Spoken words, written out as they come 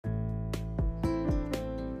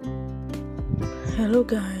Hello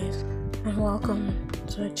guys, and welcome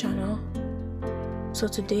to the channel. So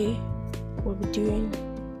today we'll be doing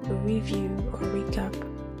a review or recap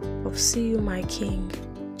of Seeyoumyking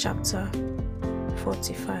chapter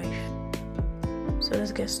 45. So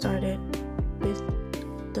let's get started with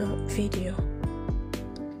the video.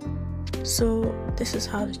 So this is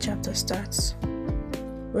how the chapter starts.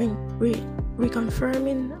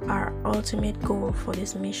 Reconfirming our ultimate goal for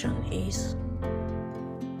this mission is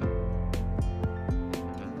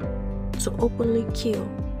to openly kill,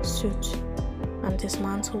 shoot, and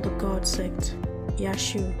dismantle the God sect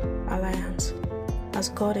Yashu Alliance as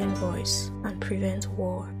God envoys and prevent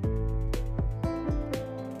war.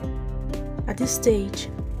 At this stage,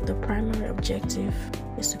 the primary objective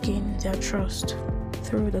is to gain their trust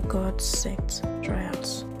through the God sect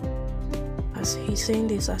trials. As he's saying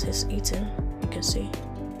this as he's eating, you can see.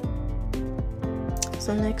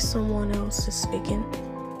 So next, someone else is speaking.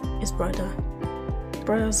 His brother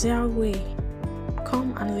Yaoi,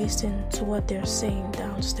 come and listen to what they're saying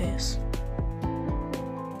downstairs.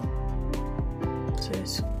 So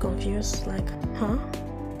it's confused, like, huh?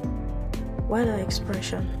 Why that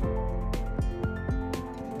expression?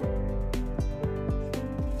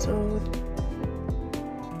 So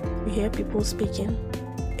we hear people speaking.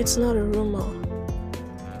 It's not a rumor.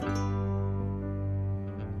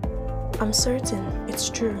 I'm certain it's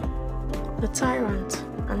true. The tyrant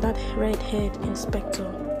and that red-haired inspector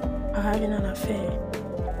are having an affair.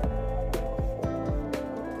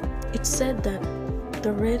 It's said that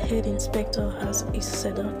the red-haired inspector has a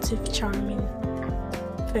seductive, charming,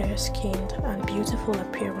 fair-skinned and beautiful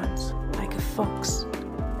appearance, like a fox.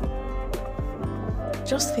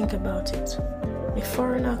 Just think about it. A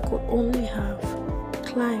foreigner could only have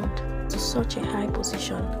climbed to such a high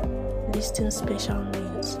position using special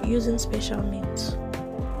means.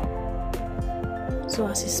 So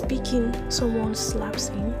as he's speaking, someone slaps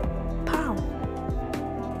him. Pow!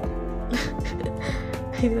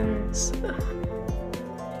 It hurts.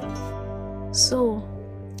 So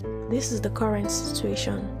this is the current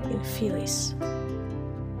situation in Phyllis.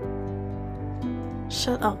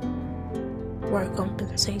 Shut up. We're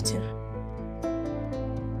compensating.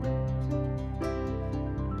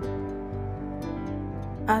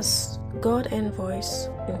 As God envoys,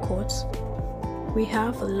 in quotes, we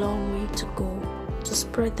have a long way to go to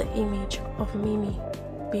spread the image of Mimi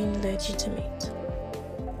being legitimate.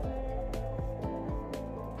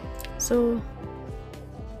 So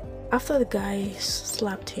after the guy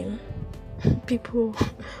slapped him, the people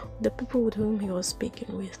with whom he was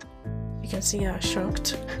speaking with, you can see are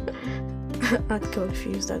shocked and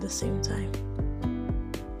confused at the same time.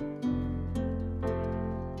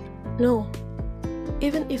 No,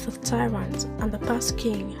 even if the tyrant and the past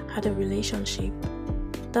king had a relationship,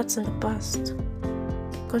 that's in the past.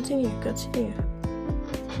 Continue.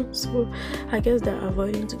 So I guess they're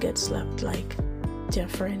avoiding to get slapped like their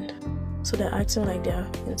friend, so they're acting like they're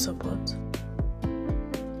in support.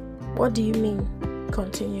 What do you mean,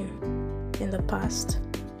 continue, in the past?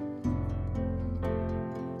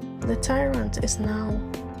 The tyrant is now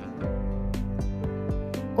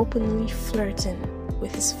openly flirting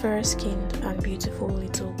with his fair-skinned and beautiful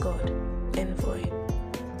little god envoy.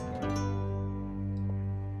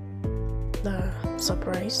 They're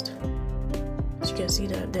surprised. As you can see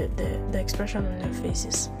the expression on their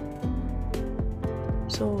faces.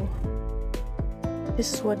 So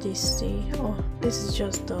this is what they say. Oh, this is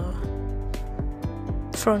just the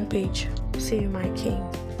front page. Seeyoumyking.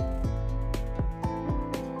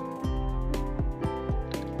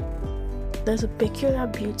 There's a peculiar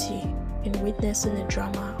beauty in witnessing a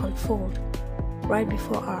drama unfold right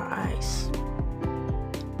before our eyes.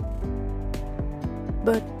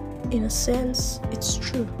 But in a sense, it's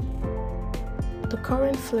true. The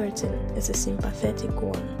current flirting is a sympathetic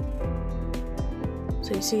one.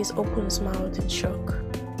 So you see he's open-mouthed in shock.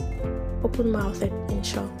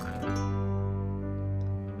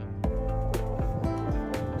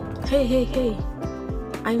 Hey,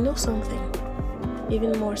 I know something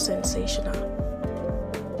even more sensational.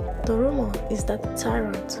 The rumor is that the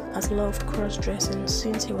tyrant has loved cross-dressing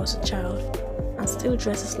since he was a child and still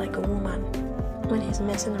dresses like a woman when he's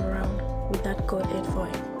messing around with that god envoy.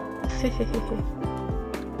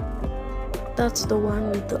 That's the one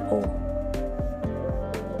with the O.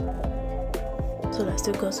 So they're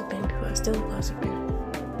still gossiping, people are still gossiping.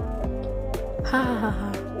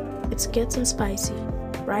 Ha. It's getting spicy,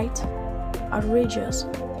 right? Outrageous.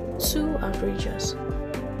 Too outrageous.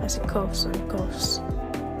 As he coughs and coughs.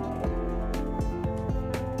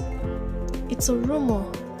 It's a rumor.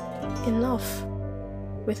 Enough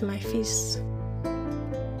with my fists.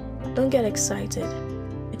 Don't get excited.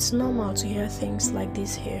 it's normal to hear things like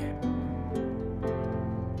this here.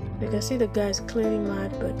 You can see the guy is clearly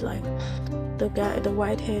mad, but like the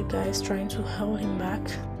white-haired guy is trying to hold him back.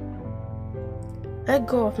 Let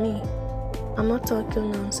go of me. I'm not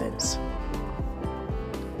talking nonsense.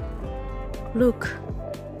 Look,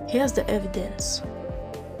 here's the evidence.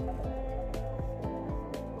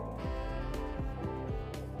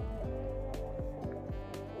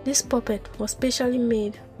 This puppet was specially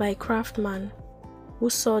made by a craftsman who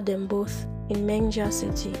saw them both in Manga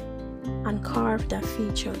City and carved their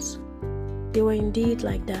features. They were indeed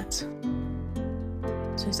like that.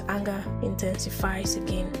 So his anger intensifies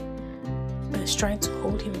again, but he's trying to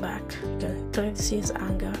hold him back. You can clearly see his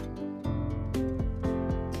anger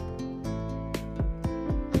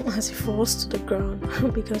as he falls to the ground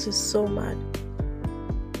because he's so mad.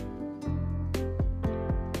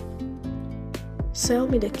 Sell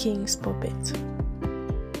me the king's puppet.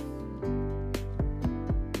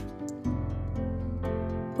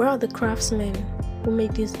 Where are the craftsmen who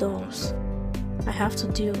make these dolls? I have to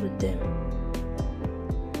deal with them.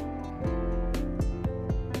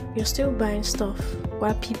 You're still buying stuff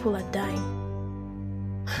while people are dying.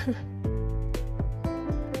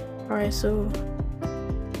 Alright, so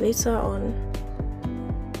later on,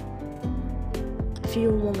 a few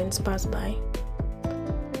moments pass by.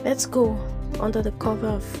 Let's go. Under the cover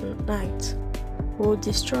of night, we'll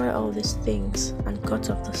destroy all these things and cut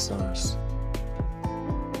off the source.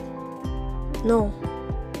 No,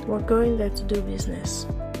 we're going there to do business.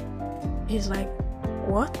 He's like,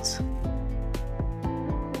 what?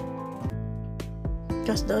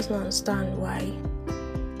 Just doesn't understand why.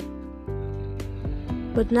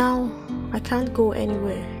 But now, I can't go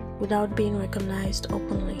anywhere without being recognized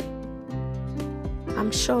openly.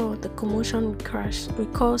 I'm sure the commotion we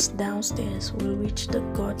caused downstairs will reach the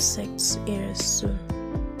God sect's ears soon.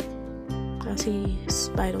 As he's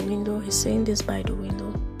by the window, he's saying this by the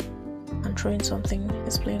window and throwing something,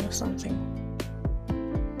 he's playing with something.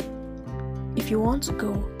 If you want to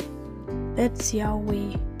go, let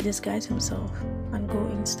yaoi disguise himself and go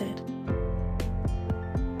instead.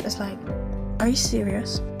 It's like, are you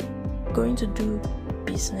serious? Going to do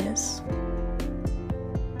business?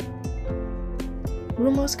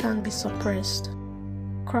 Rumors can't be suppressed.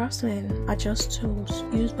 Craftsmen are just tools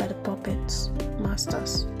used by the puppets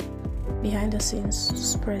masters behind the scenes to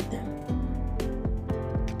spread them.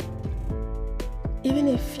 Even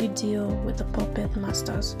if you deal with the puppet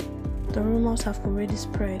masters, the rumors have already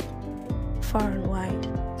spread far and wide.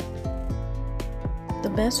 The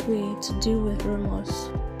best way to deal with rumors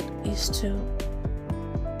is to,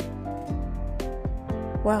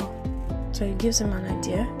 so it gives him an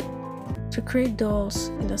idea to create dolls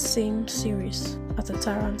in the same series as the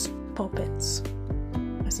tyrant's puppets,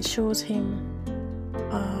 as he shows him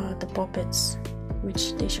the puppets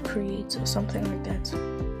which they should create or something like that.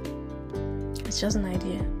 It's just an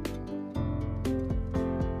idea.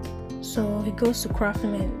 So he goes to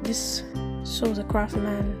craftsmen. This shows a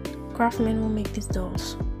craftsmen who make these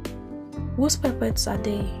dolls. Whose puppets are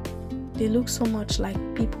they? They look so much like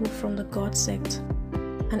people from the God sect,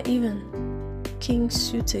 and even King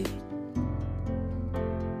Suit.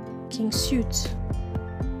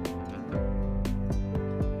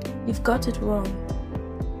 You've got it wrong.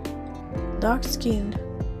 Dark-skinned,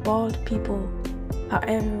 bald people are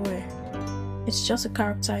everywhere. It's just a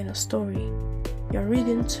character in a story. You're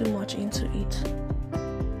reading too much into it.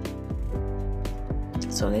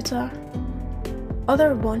 So later,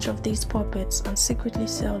 order a bunch of these puppets and secretly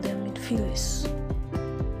sell them in Phyllis.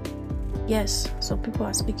 Yes, so people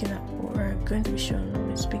are speaking up, or going to be shown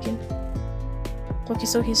who is speaking. Okay,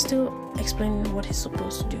 so he's still explaining what he's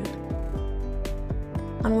supposed to do.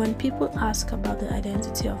 And when people ask about the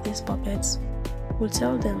identity of these puppets, we'll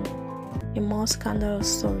tell them a more scandalous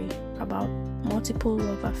story about multiple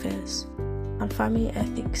love affairs and family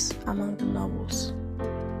ethics among the nobles.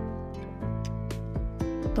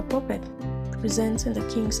 The puppet, representing the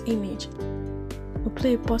king's image, will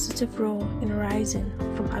play a positive role in rising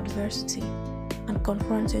from adversity and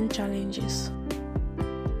confronting challenges.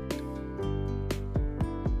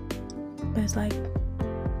 But it's like,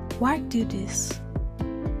 why do this?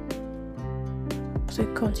 So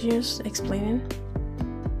he continues explaining.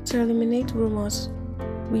 To eliminate rumors,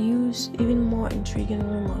 we use even more intriguing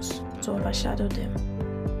rumors to overshadow them.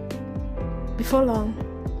 Before long,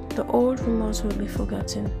 the old rumors will be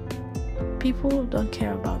forgotten. People don't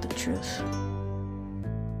care about the truth.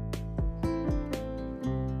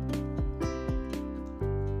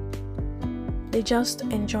 They just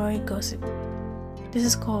enjoy gossip. This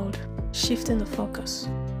is called shifting the focus.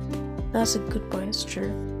 That's a good point, it's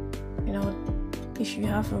true. if you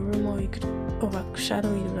have a rumor, you could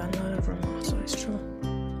overshadow it with another rumor, so it's true.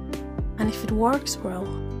 And if it works well,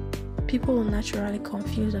 people will naturally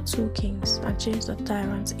confuse the two kings and change the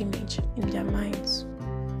tyrant's image in their minds.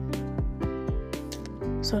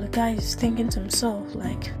 So the guy is thinking to himself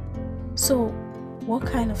like, so what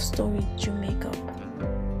kind of story did you make up?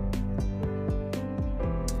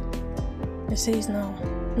 He says now,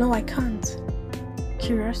 no, I can't.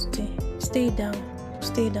 Curiosity, stay down.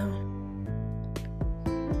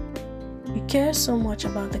 You care so much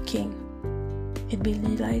about the king. He'd be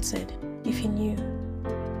delighted if he knew.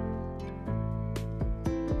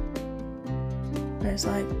 But it's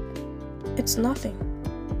like, it's nothing.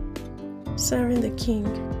 Serving the king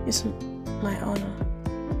is my honor.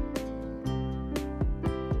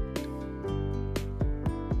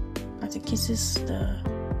 As he kisses the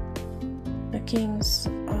king's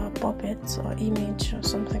puppet or image or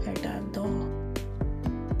something like that, doll,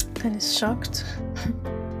 and is shocked.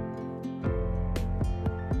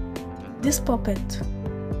 This puppet,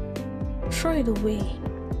 throw it away.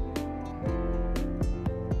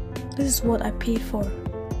 This is what I paid for.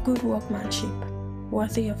 Good workmanship,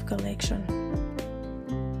 worthy of collection.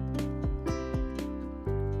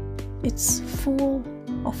 It's full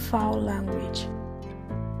of foul language.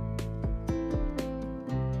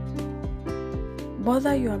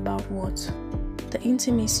 Bother you about what? The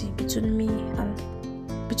intimacy between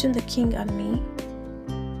the king and me?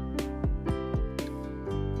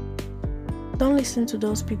 Don't listen to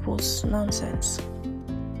those people's nonsense.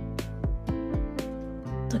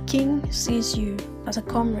 The king sees you as a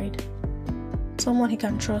comrade, someone he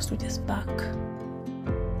can trust with his back.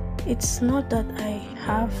 It's not that I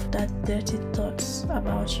have that dirty thoughts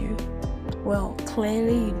about you. Well,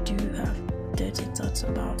 clearly you do have dirty thoughts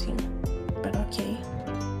about him, but okay.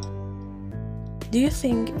 Do you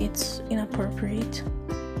think it's inappropriate?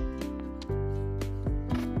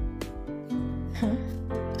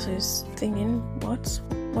 So he's thinking, what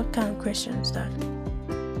kind of question is that?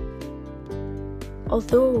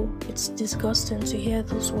 Although it's disgusting to hear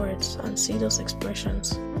those words and see those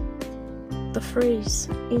expressions, the phrase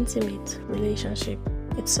intimate relationship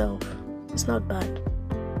itself is not bad.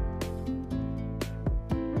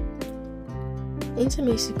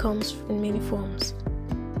 Intimacy comes in many forms: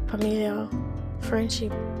 familial,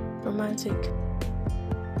 friendship, romantic.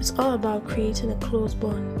 It's all about creating a close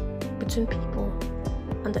bond between people,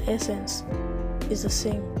 and the essence is the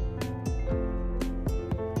same.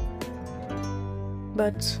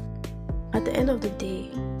 But at the end of the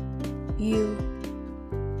day, you're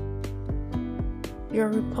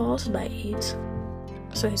repulsed by it.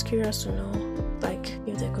 So he's curious to know, like,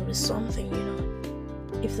 if there could be something,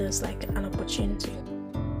 if there's like an opportunity.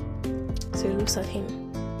 So he looks at him,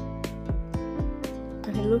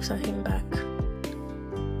 and he looks at him back.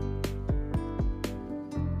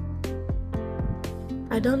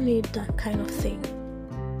 I don't need that kind of thing.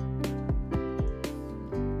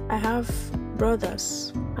 I have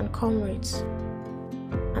brothers and comrades,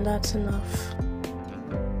 and that's enough.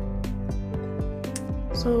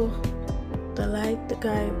 So the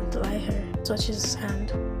guy with the light hair touches his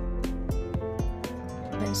hand,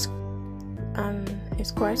 and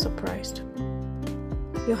he's quite surprised.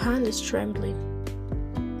 Your hand is trembling.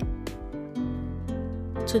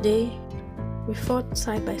 Today we fought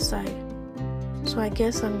side by side, so I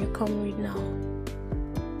guess I'm your comrade now.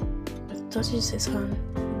 But he touches his hand,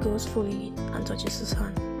 he goes fully in and touches his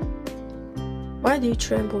hand. Why do you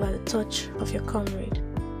tremble at the touch of your comrade?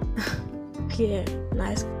 Yeah,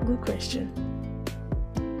 nice, good question.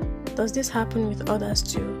 Does this happen with others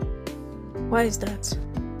too? Why is that?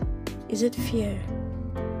 Is it fear?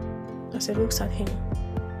 As he looks at him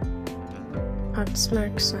and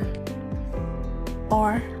smirks,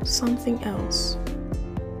 or something else?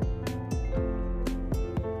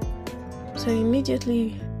 So he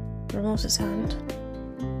immediately removes his hand.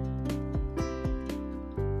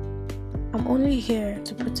 I'm only here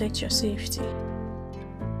to protect your safety.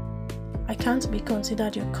 I can't be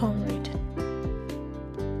considered your comrade.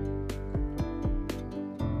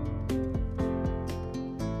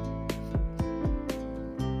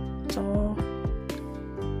 So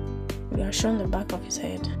we are shown the back of his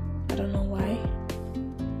head. I don't know why.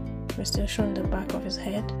 We're still shown the back of his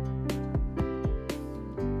head.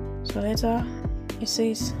 So later he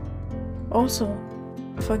says, also,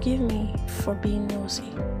 forgive me for being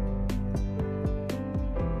nosy.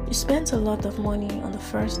 You spent a lot of money on the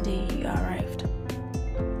first day you arrived.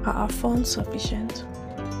 Are our funds sufficient?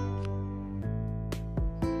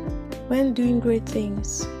 When doing great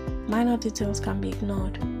things, minor details can be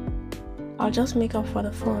ignored. I'll just make up for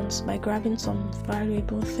the funds by grabbing some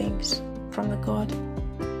valuable things from the god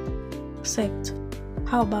sect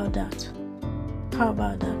How about that? How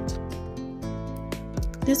about that?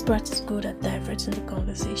 This brat is good at diverting the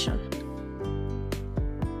conversation.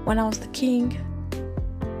 When I was the king,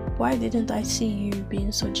 why didn't I see you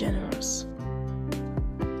being so generous?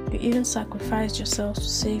 You even sacrificed yourself to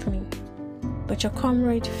save me, but your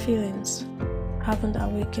comrade feelings haven't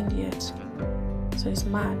awakened yet. So he's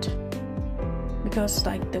mad. Because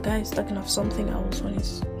like the guy is talking of something else when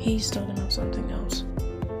he's talking of something else.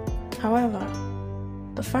 However,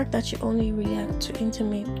 the fact that you only react to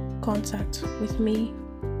intimate contact with me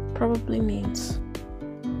probably means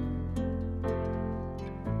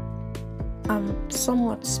I'm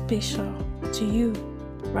somewhat special to you,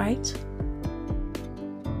 right?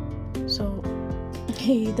 So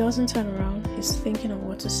he doesn't turn around, he's thinking of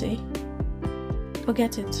what to say.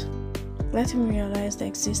 Forget it. Let him realize the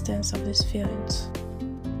existence of these feelings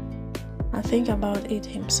and think about it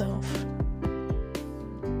himself.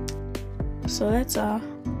 So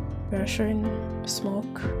we're showing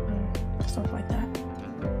smoke and stuff like that.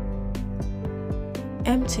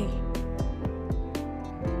 Empty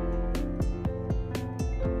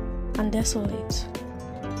and desolate.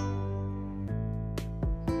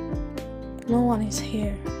 No one is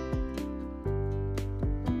here.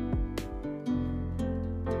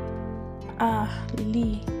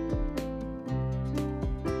 Lee.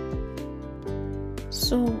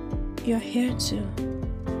 So you're here too.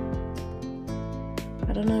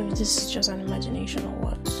 I don't know if this is just an imagination or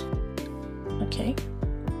what. Okay.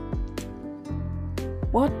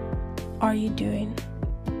 What are you doing?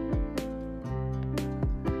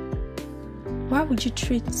 Why would you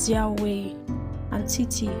treat Yaoi and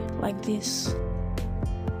Titi like this?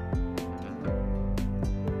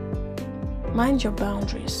 Mind your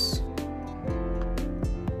boundaries.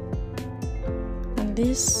 And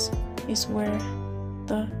this is where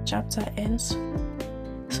the chapter ends.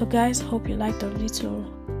 So guys, hope you liked the little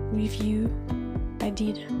review I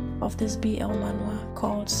did of this BL manhwa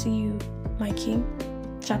called Seeyoumyking,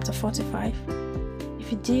 chapter 45.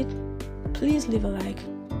 If you did, please leave a like,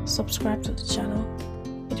 subscribe to the channel.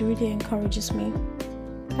 It really encourages me.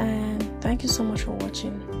 And thank you so much for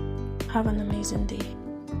watching. Have an amazing day.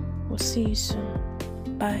 We'll see you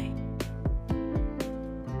soon. Bye.